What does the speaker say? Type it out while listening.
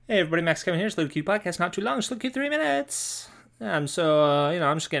Hey everybody, Max Kevin here. It's Little Cute Podcast. Not too long, just Little Cute 3 minutes. I'm I'm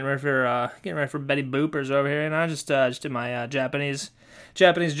just getting ready for Betty Boopers over here, and I just did my Japanese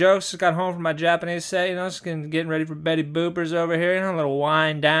jokes. Just got home from my Japanese set, just getting ready for Betty Boopers over here. A little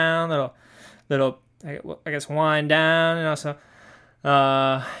wind down, little I guess wind down. So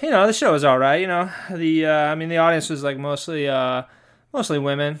the show was all right. The audience was like mostly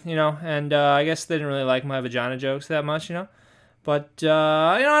women, and I guess they didn't really like my vagina jokes that much, But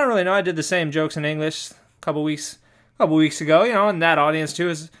I don't really know. I did the same jokes in English a couple weeks ago, and that audience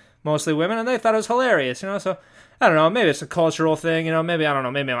too is mostly women, and they thought it was hilarious, So I don't know. Maybe it's a cultural thing, Maybe I don't know.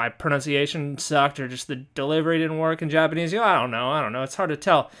 Maybe my pronunciation sucked, or just the delivery didn't work in Japanese. I don't know. It's hard to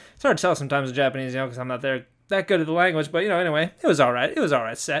tell. It's hard to tell sometimes in Japanese, because I'm not that good at the language. But anyway, it was all right. It was all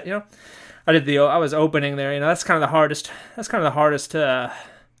right set, I was opening there. That's kind of the hardest. That's kind of the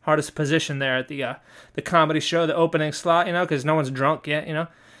hardest position there at the comedy show, the opening slot, because no one's drunk yet,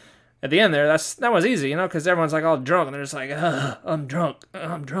 At the end there, that was easy, because everyone's like all drunk, and they're just like, I'm drunk,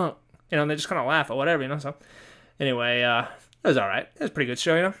 and they just kind of laugh or whatever, So anyway, it was all right. It was a pretty good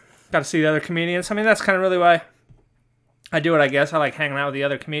show, Got to see the other comedians. That's kind of really why I do it, I guess. I like hanging out with the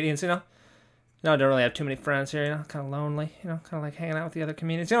other comedians, I don't really have too many friends here, kind of lonely, kind of like hanging out with the other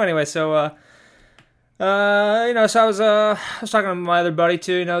comedians. Anyway, so so I was talking to my other buddy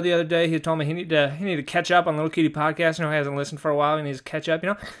too, the other day. He told me he needed to catch up on Little Cutie Podcast. He hasn't listened for a while. He needs to catch up,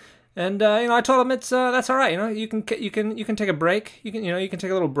 And I told him that's all right. You can take a break. You can take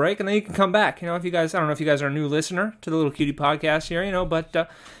a little break, and then you can come back. If you guys, I don't know if you guys are a new listener to the Little Cutie Podcast here,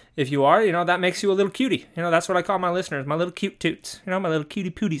 but if you are, that makes you a little cutie. That's what I call my listeners, my little cute toots. My little cutie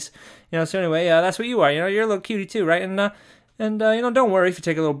pooties. So anyway, that's what you are. You're a little cutie too, right? And don't worry if you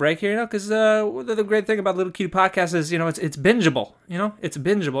take a little break here, because the great thing about Little Cutie Podcast is, it's bingeable, it's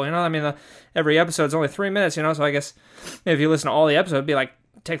bingeable, every episode's only 3 minutes, so I guess if you listen to all the episodes, it'd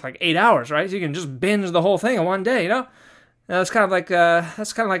take like 8 hours, right? So you can just binge the whole thing in one day, That's kind of like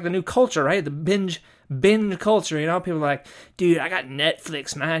the new culture, right? The binge culture, People are like, dude, I got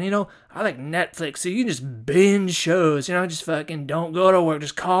Netflix, man, I like Netflix, so you can just binge shows, just fucking don't go to work,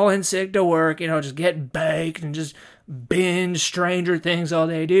 just call in sick to work, just get baked and just binge Stranger Things all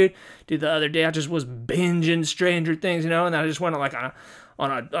day, dude. The other day I just was binging Stranger Things, and I just went on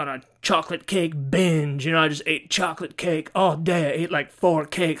a chocolate cake binge, I just ate chocolate cake all day. I ate like 4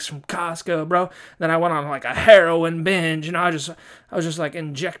 cakes from Costco, bro. Then I went on like a heroin binge, I was just like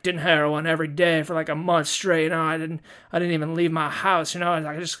injecting heroin every day for like a month straight. I didn't even leave my house, I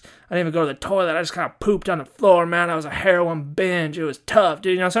didn't even go to the toilet. I just kind of pooped on the floor, man. I was a heroin binge. It was tough,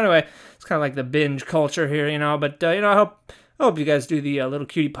 dude. So anyway, it's kind of like the binge culture here, But I hope you guys do the Little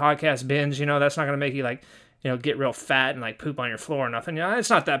Cutie Podcast binge. That's not gonna make you like, get real fat and like poop on your floor or nothing. It's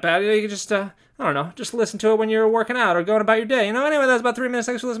not that bad. You can just, I don't know, just listen to it when you're working out or going about your day. Anyway, that's about 3 minutes.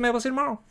 Thanks for listening. Maybe I'll see you tomorrow.